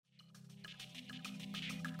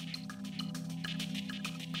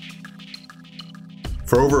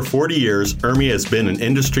For over 40 years, ERMI has been an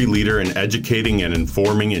industry leader in educating and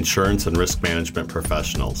informing insurance and risk management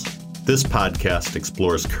professionals. This podcast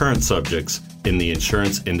explores current subjects in the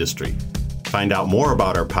insurance industry. Find out more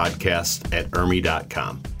about our podcast at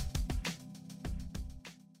ERMI.com.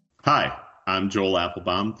 Hi, I'm Joel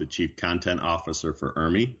Applebaum, the Chief Content Officer for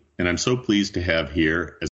ERMI, and I'm so pleased to have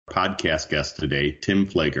here as our podcast guest today, Tim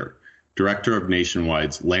Pfleger, Director of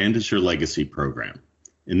Nationwide's Land is Your Legacy program.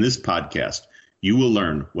 In this podcast, you will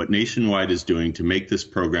learn what Nationwide is doing to make this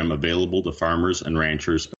program available to farmers and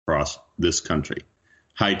ranchers across this country.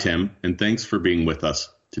 Hi, Tim, and thanks for being with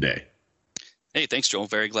us today. Hey, thanks, Joel.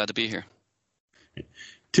 Very glad to be here.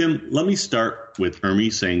 Tim, let me start with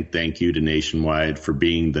ERMI saying thank you to Nationwide for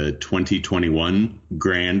being the 2021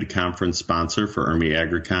 Grand Conference sponsor for ERMI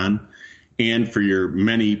AgriCon and for your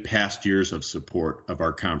many past years of support of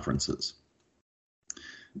our conferences.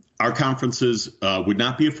 Our conferences would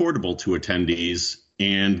not be affordable to attendees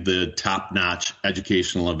and the top-notch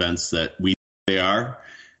educational events that they are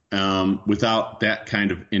without that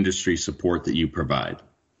kind of industry support that you provide.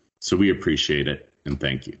 So we appreciate it and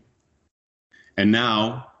thank you. And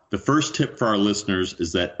now, the first tip for our listeners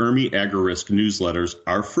is that ERMI AgriRisk newsletters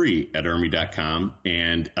are free at ERMI.com,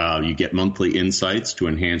 and you get monthly insights to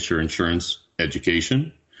enhance your insurance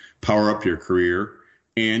education, power up your career,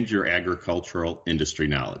 and your agricultural industry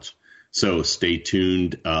knowledge. So stay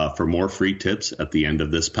tuned for more free tips at the end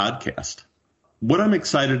of this podcast. What I'm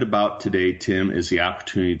excited about today, Tim, is the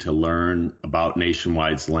opportunity to learn about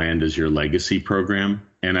Nationwide's Land is Your Legacy program.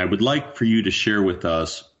 And I would like for you to share with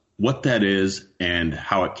us what that is and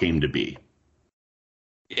how it came to be.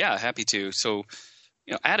 Yeah, happy to. So,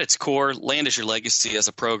 at its core, Land is Your Legacy as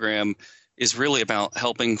a program is really about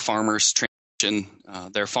helping farmers transition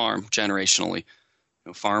their farm generationally.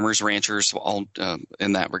 Farmers, ranchers, all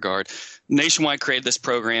in that regard. Nationwide created this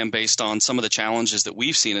program based on some of the challenges that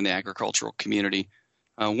we've seen in the agricultural community.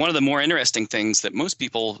 One of the more interesting things that most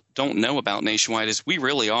people don't know about Nationwide is we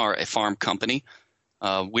really are a farm company.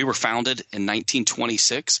 We were founded in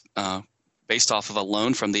 1926 based off of a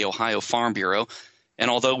loan from the Ohio Farm Bureau. And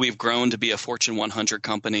although we've grown to be a Fortune 100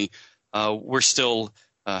 company, we're still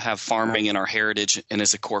have farming in our heritage and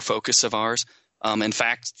is a core focus of ours. In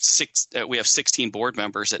fact, we have 16 board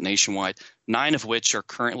members at Nationwide, 9 of which are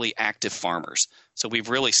currently active farmers. So we've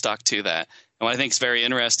really stuck to that. And what I think is very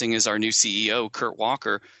interesting is our new CEO, Kurt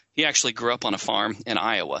Walker. He actually grew up on a farm in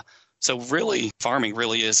Iowa. So really, farming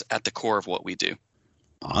really is at the core of what we do.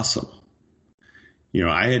 Awesome.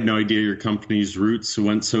 I had no idea your company's roots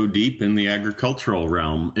went so deep in the agricultural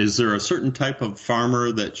realm. Is there a certain type of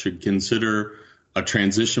farmer that should consider a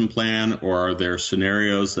transition plan, or are there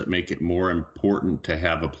scenarios that make it more important to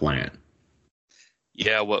have a plan?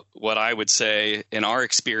 Yeah, what I would say in our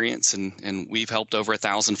experience, and we've helped over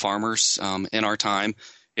 1,000 farmers in our time,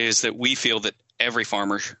 is that we feel that every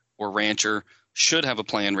farmer or rancher should have a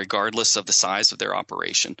plan regardless of the size of their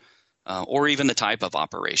operation or even the type of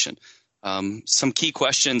operation. Some key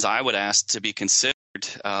questions I would ask to be considered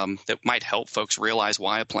that might help folks realize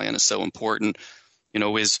why a plan is so important,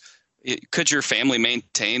 is could your family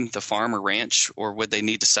maintain the farm or ranch, or would they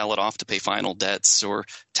need to sell it off to pay final debts or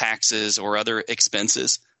taxes or other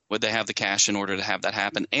expenses? Would they have the cash in order to have that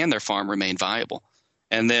happen and their farm remain viable?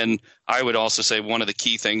 And then I would also say one of the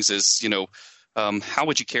key things is, how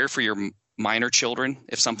would you care for your minor children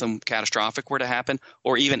if something catastrophic were to happen,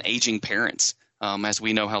 or even aging parents? As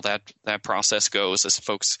we know how that process goes, as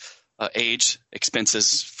folks age,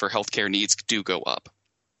 expenses for healthcare needs do go up.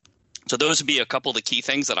 So those would be a couple of the key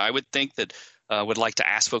things that I would think that would like to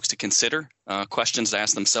ask folks to consider. Questions to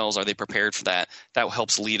ask themselves: are they prepared for that? That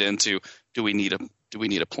helps lead into do we need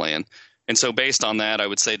a plan? And so based on that, I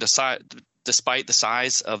would say despite the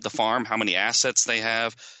size of the farm, how many assets they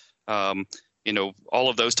have, all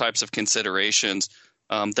of those types of considerations,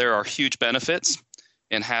 there are huge benefits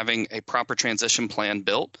in having a proper transition plan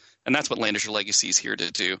built, and that's what Land is Your Legacy is here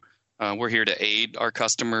to do. We're here to aid our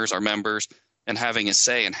customers, our members, and having a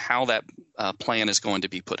say in how that plan is going to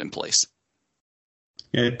be put in place.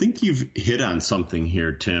 Yeah, I think you've hit on something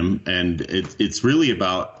here, Tim, and it's really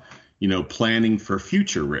about planning for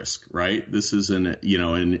future risk, right? This is a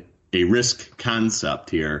risk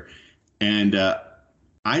concept here, and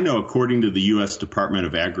I know according to the U.S. Department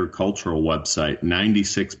of Agricultural website,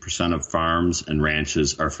 96% of farms and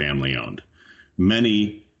ranches are family owned.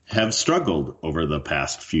 Many have struggled over the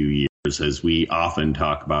past few years, as we often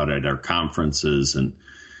talk about at our conferences. And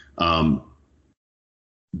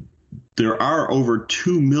there are over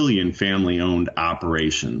 2 million family-owned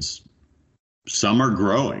operations. Some are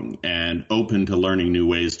growing and open to learning new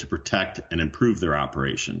ways to protect and improve their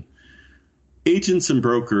operation. Agents and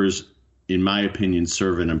brokers, in my opinion,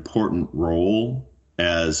 serve an important role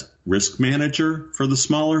as risk manager for the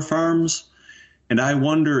smaller farms. And I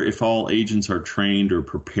wonder if all agents are trained or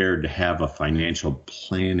prepared to have a financial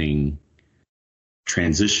planning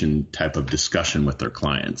transition type of discussion with their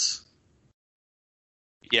clients.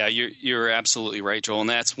 Yeah, you're absolutely right, Joel. And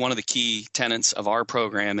that's one of the key tenets of our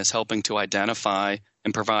program is helping to identify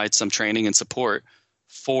and provide some training and support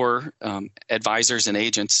for advisors and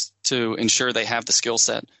agents to ensure they have the skill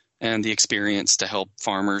set and the experience to help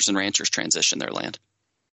farmers and ranchers transition their land.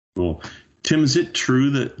 Well, Tim, is it true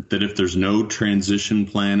that if there's no transition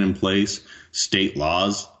plan in place, state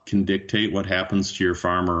laws can dictate what happens to your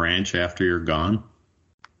farm or ranch after you're gone?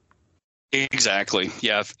 Exactly.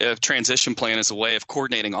 Yeah. A transition plan is a way of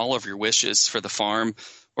coordinating all of your wishes for the farm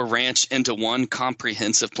or ranch into one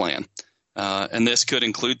comprehensive plan. And this could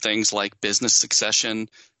include things like business succession,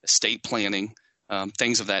 estate planning,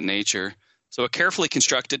 things of that nature. So a carefully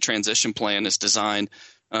constructed transition plan is designed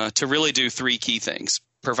to really do three key things: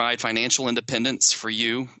 provide financial independence for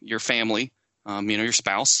you, your family, your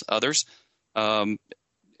spouse, others, and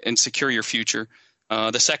secure your future.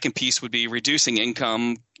 The second piece would be reducing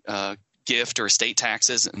income, gift or estate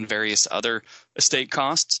taxes and various other estate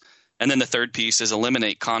costs. And then the third piece is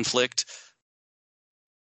eliminate conflict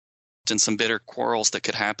and some bitter quarrels that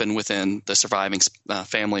could happen within the surviving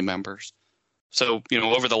family members. So,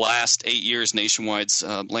 over the last 8 years, Nationwide's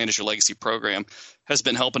Land is Your Legacy program has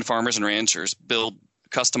been helping farmers and ranchers build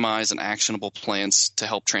customized and actionable plans to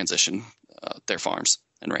help transition their farms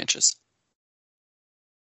and ranches.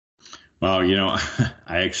 Well,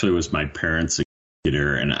 I actually was my parents'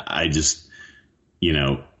 executor, and I just,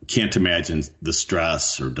 can't imagine the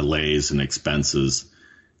stress or delays and expenses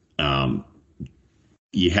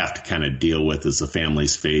you have to kind of deal with as the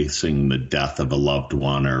family's facing the death of a loved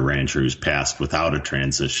one or a rancher who's passed without a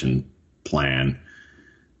transition plan.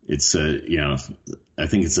 It's I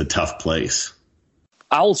think it's a tough place.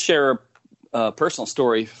 I'll share a personal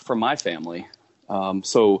story from my family.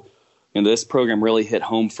 This program really hit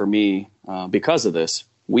home for me because of this.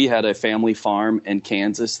 We had a family farm in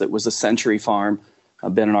Kansas that was a century farm.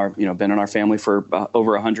 Been in our family for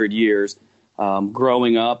over 100 years.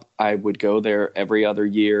 Growing up, I would go there every other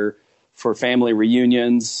year for family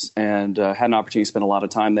reunions and had an opportunity to spend a lot of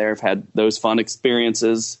time there. I've had those fun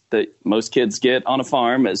experiences that most kids get on a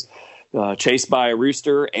farm, as chased by a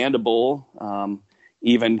rooster and a bull.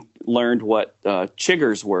 Even learned what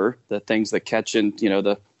chiggers were, the things that catch in,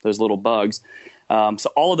 those little bugs. So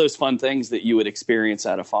all of those fun things that you would experience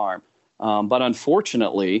at a farm. But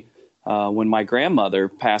unfortunately, when my grandmother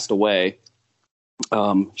passed away,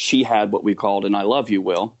 she had what we called an I love you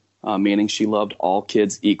will, meaning she loved all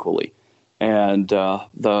kids equally. And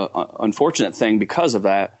the unfortunate thing because of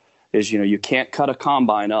that is, you can't cut a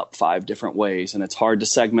combine up 5 different ways, and it's hard to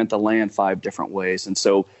segment the land 5 different ways. And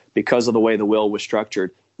so because of the way the will was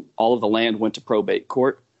structured, all of the land went to probate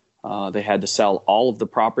court. They had to sell all of the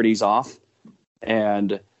properties off,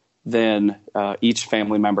 and then each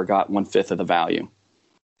family member got 1/5 of the value.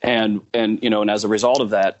 And as a result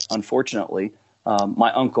of that, unfortunately,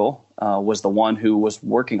 my uncle was the one who was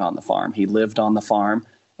working on the farm. He lived on the farm,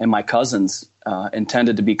 and my cousins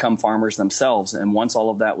intended to become farmers themselves. And once all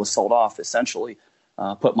of that was sold off, essentially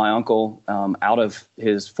put my uncle out of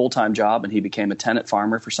his full-time job, and he became a tenant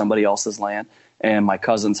farmer for somebody else's land. And my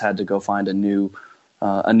cousins had to go find a new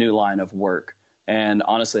line of work. And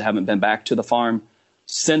honestly, haven't been back to the farm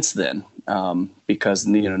since then because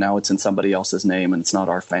now it's in somebody else's name and it's not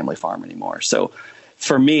our family farm anymore. So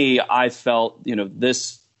for me, I felt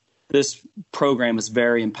this program is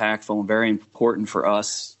very impactful and very important for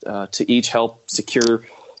us to each help secure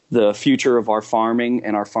the future of our farming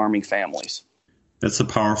and our farming families. That's a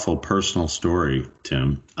powerful personal story,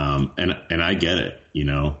 Tim, and I get it.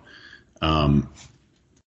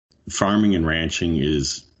 Farming and ranching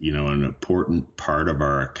is an important part of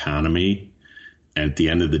our economy. At the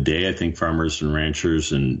end of the day, I think farmers and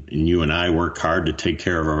ranchers and you and I work hard to take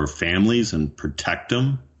care of our families and protect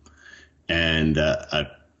them. And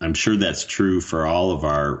I'm sure that's true for all of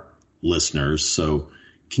our listeners. So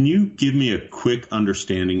can you give me a quick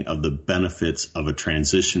understanding of the benefits of a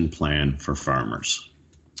transition plan for farmers?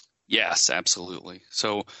 Yes, absolutely.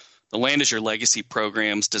 So the Land is Your Legacy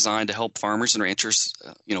program is designed to help farmers and ranchers,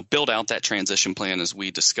 build out that transition plan as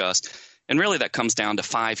we discussed. And really that comes down to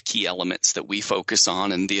 5 key elements that we focus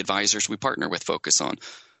on and the advisors we partner with focus on.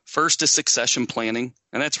 First is succession planning,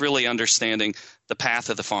 and that's really understanding the path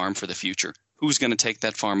of the farm for the future. Who's going to take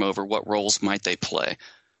that farm over? What roles might they play?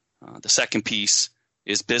 The second piece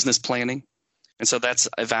is business planning. And so that's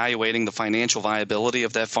evaluating the financial viability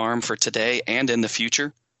of that farm for today and in the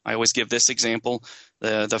future. I always give this example.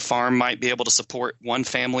 The farm might be able to support one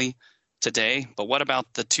family today, but what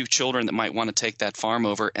about the two children that might want to take that farm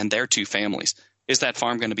over and their two families? Is that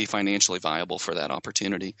farm going to be financially viable for that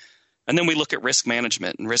opportunity? And then we look at risk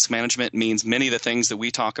management, and risk management means many of the things that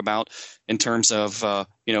we talk about in terms of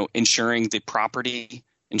insuring the property,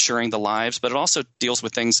 insuring the lives, but it also deals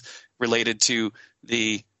with things related to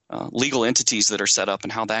the legal entities that are set up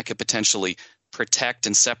and how that could potentially protect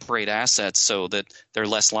and separate assets so that they're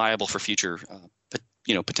less liable for future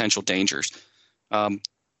potential dangers.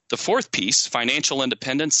 The fourth piece, financial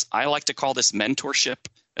independence, I like to call this mentorship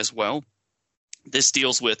as well. This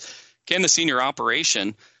deals with, can the senior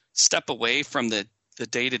operation step away from the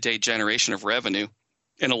day-to-day generation of revenue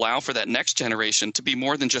and allow for that next generation to be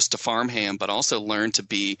more than just a farmhand, but also learn to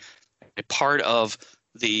be a part of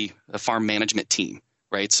the farm management team,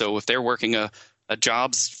 right? So if they're working a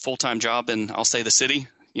full-time job in, I'll say, the city,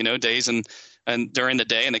 days and during the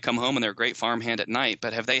day, and they come home and they're a great farmhand at night,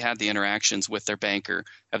 but have they had the interactions with their banker?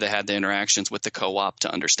 Have they had the interactions with the co-op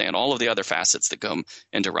to understand all of the other facets that come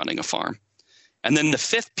into running a farm? And then the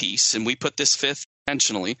fifth piece, and we put this fifth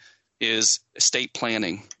intentionally, is estate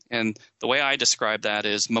planning. And the way I describe that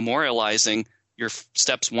is memorializing your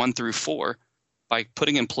steps 1 through 4 by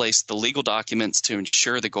putting in place the legal documents to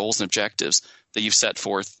ensure the goals and objectives that you've set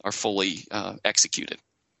forth are fully executed.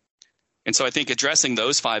 And so I think addressing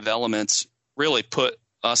those 5 elements really put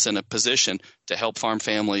us in a position to help farm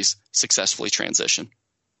families successfully transition.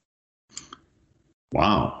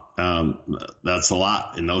 Wow. That's a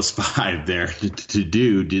lot in those 5 there to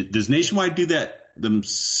do. Does Nationwide do that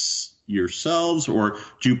yourselves, or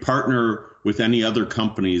do you partner with any other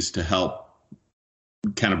companies to help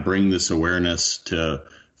kind of bring this awareness to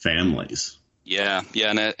families? Yeah.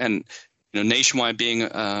 And Nationwide being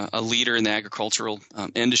a leader in the agricultural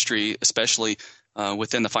industry, especially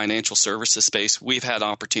within the financial services space, we've had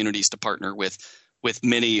opportunities to partner with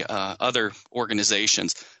many other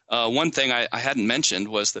organizations. One thing I hadn't mentioned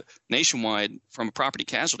was that Nationwide, from a property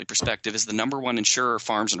casualty perspective, is the number 1 insurer of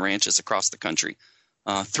farms and ranches across the country.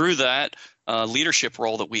 Through that leadership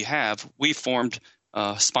role that we have, we formed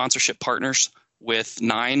sponsorship partners with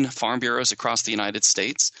 9 farm bureaus across the United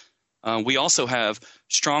States. We also have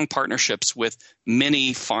strong partnerships with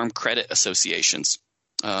many farm credit associations,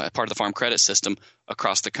 part of the farm credit system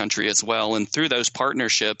across the country as well. And through those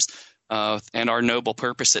partnerships and our noble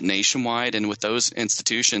purpose at Nationwide and with those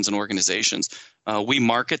institutions and organizations, we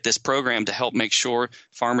market this program to help make sure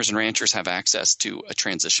farmers and ranchers have access to a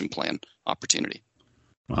transition plan opportunity.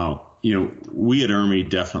 Wow. We at ERMI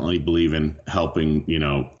definitely believe in helping,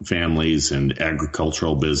 families and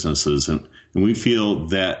agricultural businesses. And we feel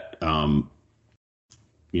that,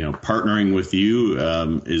 partnering with you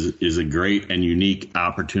is a great and unique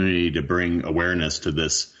opportunity to bring awareness to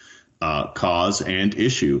this cause and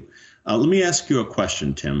issue. Let me ask you a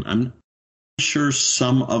question, Tim. I'm sure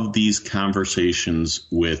some of these conversations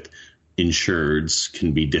with insureds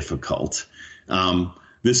can be difficult.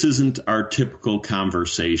 This isn't our typical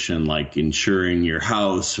conversation like insuring your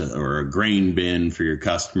house or a grain bin for your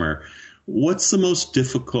customer. What's the most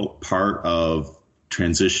difficult part of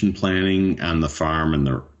transition planning on the farm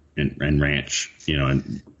and ranch,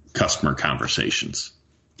 and customer conversations?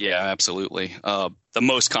 Yeah, absolutely. The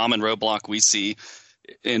most common roadblock we see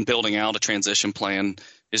in building out a transition plan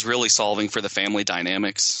is really solving for the family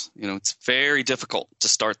dynamics. It's very difficult to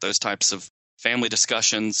start those types of family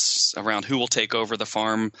discussions around who will take over the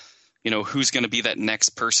farm, who's going to be that next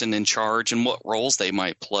person in charge and what roles they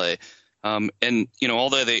might play.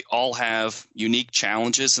 Although they all have unique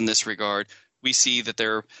challenges in this regard, we see that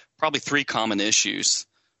there are probably 3 common issues.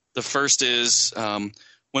 The first is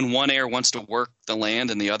when one heir wants to work the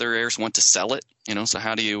land and the other heirs want to sell it. So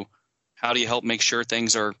how do you help make sure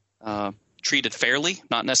things are treated fairly,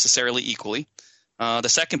 not necessarily equally? The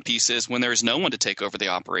second piece is when there is no one to take over the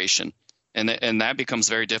operation. And that becomes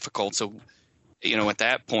very difficult. So, at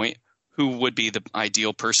that point, who would be the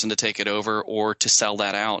ideal person to take it over or to sell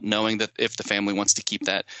that out, knowing that if the family wants to keep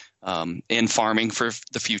that in farming for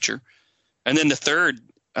the future? And then the third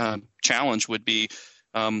challenge would be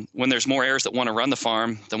when there's more heirs that want to run the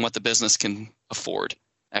farm than what the business can afford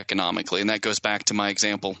economically. And that goes back to my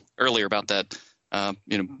example earlier about that,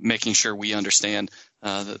 making sure we understand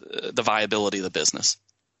the viability of the business.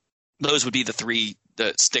 Those would be the 3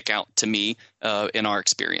 that stick out to me in our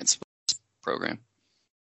experience with this program.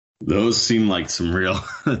 Those seem like some real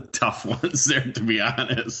tough ones there, to be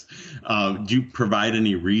honest. Do you provide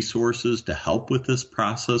any resources to help with this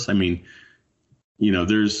process? I mean,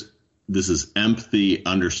 this is empathy,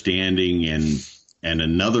 understanding, and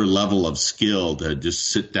another level of skill to just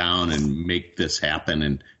sit down and make this happen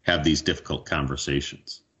and have these difficult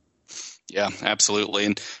conversations. Yeah, absolutely.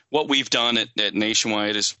 And what we've done at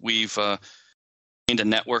Nationwide is we've gained a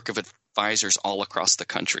network of advisors all across the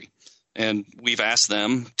country. And we've asked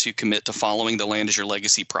them to commit to following the Land is Your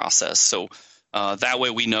Legacy process. So that way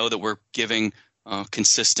we know that we're giving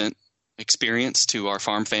consistent experience to our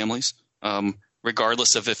farm families,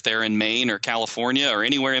 regardless of if they're in Maine or California or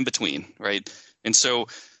anywhere in between, right? And so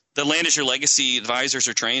the Land is Your Legacy advisors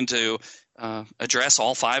are trained to address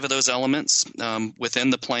all 5 of those elements within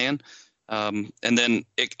the plan. And then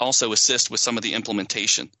it also assists with some of the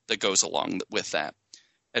implementation that goes along with that.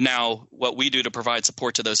 And now what we do to provide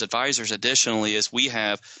support to those advisors additionally is we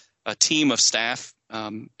have a team of staff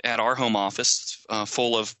at our home office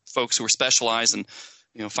full of folks who are specialized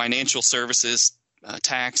in financial services,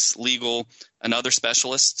 tax, legal, and other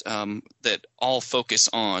specialists that all focus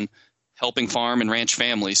on helping farm and ranch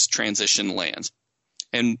families transition lands.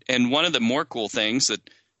 And one of the more cool things that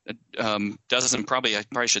I probably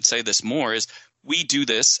should say this more is we do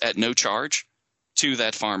this at no charge to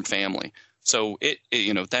that farm family. So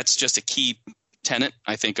that's just a key tenet,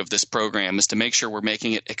 I think, of this program is to make sure we're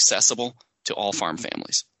making it accessible to all farm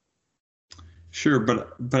families. Sure,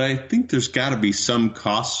 but I think there's got to be some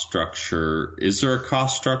cost structure. Is there a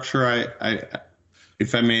cost structure? I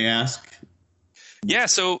if I may ask. Yeah.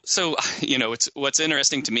 So it's what's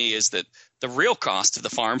interesting to me is that the real cost to the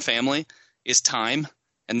farm family is time.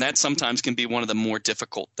 And that sometimes can be one of the more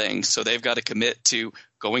difficult things. So they've got to commit to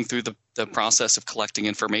going through the process of collecting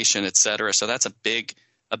information, et cetera. So that's a big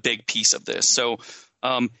piece of this. So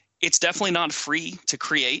it's definitely not free to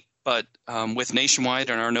create, but with Nationwide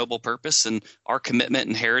and our noble purpose and our commitment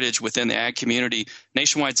and heritage within the ag community,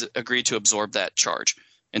 Nationwide's agreed to absorb that charge.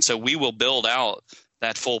 And so we will build out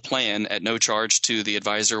that full plan at no charge to the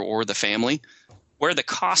advisor or the family. Where the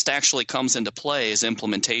cost actually comes into play is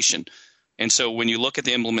implementation. And so when you look at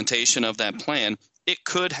the implementation of that plan, it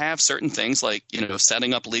could have certain things like,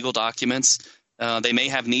 setting up legal documents. They may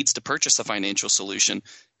have needs to purchase a financial solution.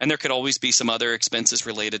 And there could always be some other expenses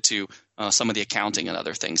related to some of the accounting and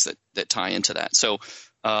other things that tie into that. So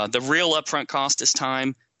the real upfront cost is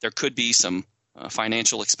time. There could be some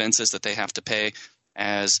financial expenses that they have to pay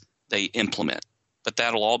as they implement. But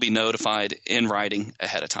that'll all be notified in writing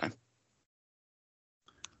ahead of time.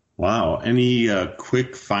 Wow. Any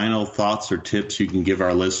quick final thoughts or tips you can give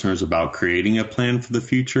our listeners about creating a plan for the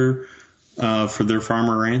future for their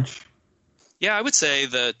farm or ranch? Yeah, I would say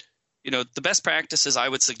that, the best practices I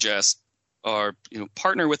would suggest are,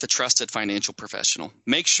 partner with a trusted financial professional.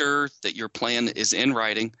 Make sure that your plan is in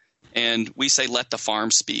writing. And we say, let the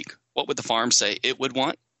farm speak. What would the farm say it would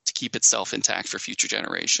want to keep itself intact for future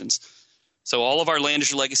generations? So all of our Land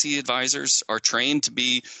is Your Legacy advisors are trained to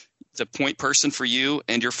be the point person for you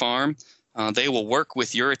and your farm. They will work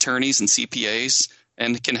with your attorneys and CPAs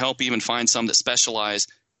and can help even find some that specialize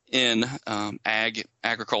in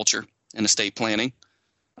agriculture and estate planning.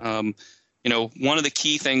 One of the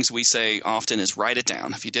key things we say often is write it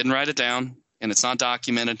down. If you didn't write it down and it's not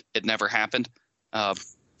documented, it never happened.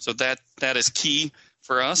 So that is key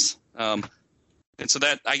for us. And so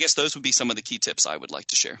I guess those would be some of the key tips I would like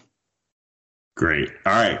to share. Great.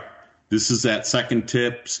 All right. This is that second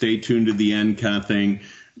tip. Stay tuned to the end kind of thing.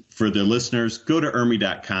 For the listeners, go to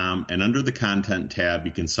IRMI.com, and under the content tab,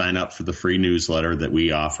 you can sign up for the free newsletter that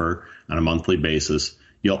we offer on a monthly basis.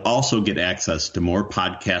 You'll also get access to more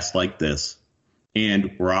podcasts like this.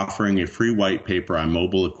 And we're offering a free white paper on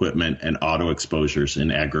mobile equipment and auto exposures in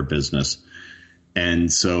agribusiness.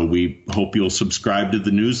 And so we hope you'll subscribe to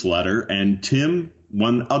the newsletter. And Tim,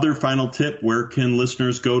 one other final tip, where can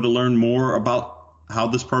listeners go to learn more about how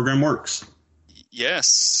this program works? Yes.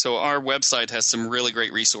 So our website has some really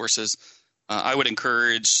great resources. I would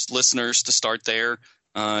encourage listeners to start there.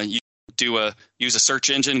 You use a search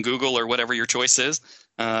engine, Google or whatever your choice is,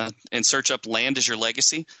 and search up Land is Your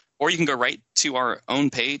Legacy. Or you can go right to our own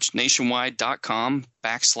page,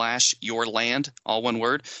 nationwide.com/yourland, all one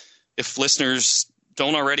word. If listeners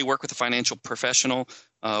don't already work with a financial professional,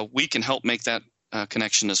 we can help make that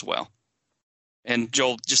connection as well. And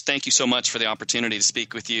Joel, just thank you so much for the opportunity to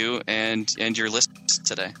speak with you and your listeners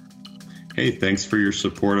today. Hey, thanks for your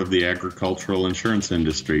support of the agricultural insurance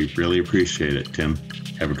industry. Really appreciate it, Tim.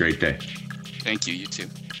 Have a great day. Thank you. You too.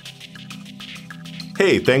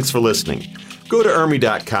 Hey, thanks for listening. Go to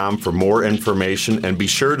IRMI.com for more information and be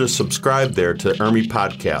sure to subscribe there to IRMI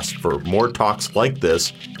Podcast for more talks like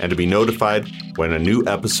this and to be notified when a new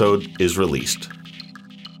episode is released.